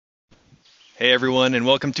Hey everyone, and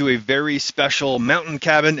welcome to a very special mountain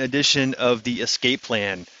cabin edition of the Escape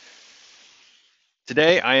Plan.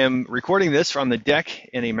 Today I am recording this from the deck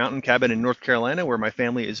in a mountain cabin in North Carolina where my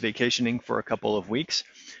family is vacationing for a couple of weeks.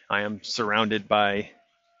 I am surrounded by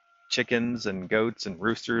chickens and goats and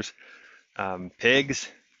roosters, pigs,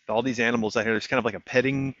 all these animals out here. There's kind of like a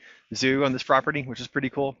petting zoo on this property, which is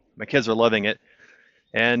pretty cool. My kids are loving it,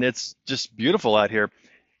 and it's just beautiful out here.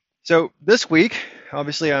 So this week,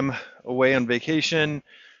 obviously, I'm away on vacation.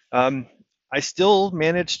 Um, I still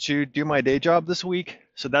managed to do my day job this week,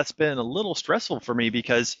 so that's been a little stressful for me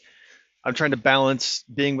because I'm trying to balance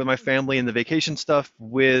being with my family and the vacation stuff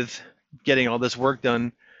with getting all this work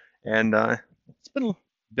done, and it's been a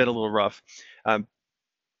little rough. Um,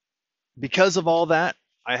 because of all that,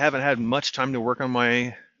 I haven't had much time to work on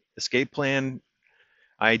my escape plan.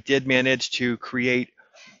 I did manage to create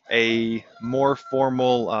a more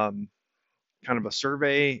formal kind of a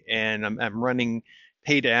survey, and I'm running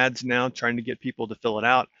paid ads now, trying to get people to fill it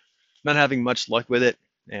out. Not having much luck with it,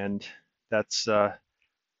 and that's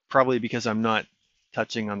probably because I'm not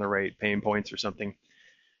touching on the right pain points or something.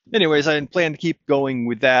 Anyways, I plan to keep going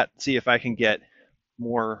with that, see if I can get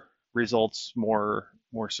more results, more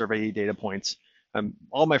survey data points.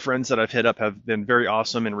 All my friends that I've hit up have been very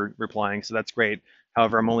awesome in replying, so that's great.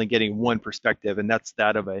 However, I'm only getting one perspective, and that's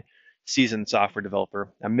that of a seasoned software developer.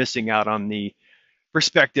 I'm missing out on the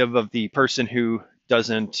perspective of the person who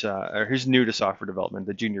doesn't or who's new to software development,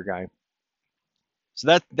 the junior guy.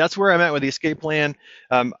 So that's where I'm at with the escape plan.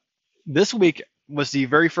 Um, this week was the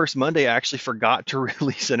very first Monday I actually forgot to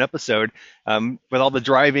release an episode with all the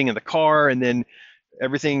driving in the car and then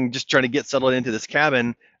everything just trying to get settled into this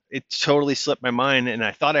cabin. It totally slipped my mind, and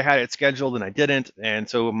I thought I had it scheduled, and I didn't. And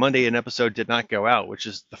so Monday an episode did not go out, which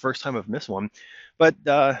is the first time I've missed one. But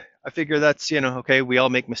I figure that's okay. We all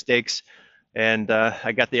make mistakes, and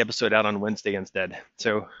I got the episode out on Wednesday instead.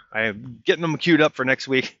 So I'm getting them queued up for next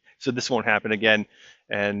week, so this won't happen again,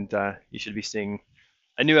 and you should be seeing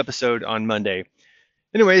a new episode on Monday.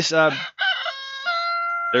 Anyways, there's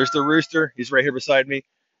the rooster. He's right here beside me.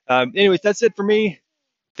 Anyways, that's it for me.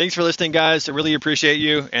 Thanks for listening, guys. I really appreciate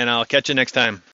you, and I'll catch you next time.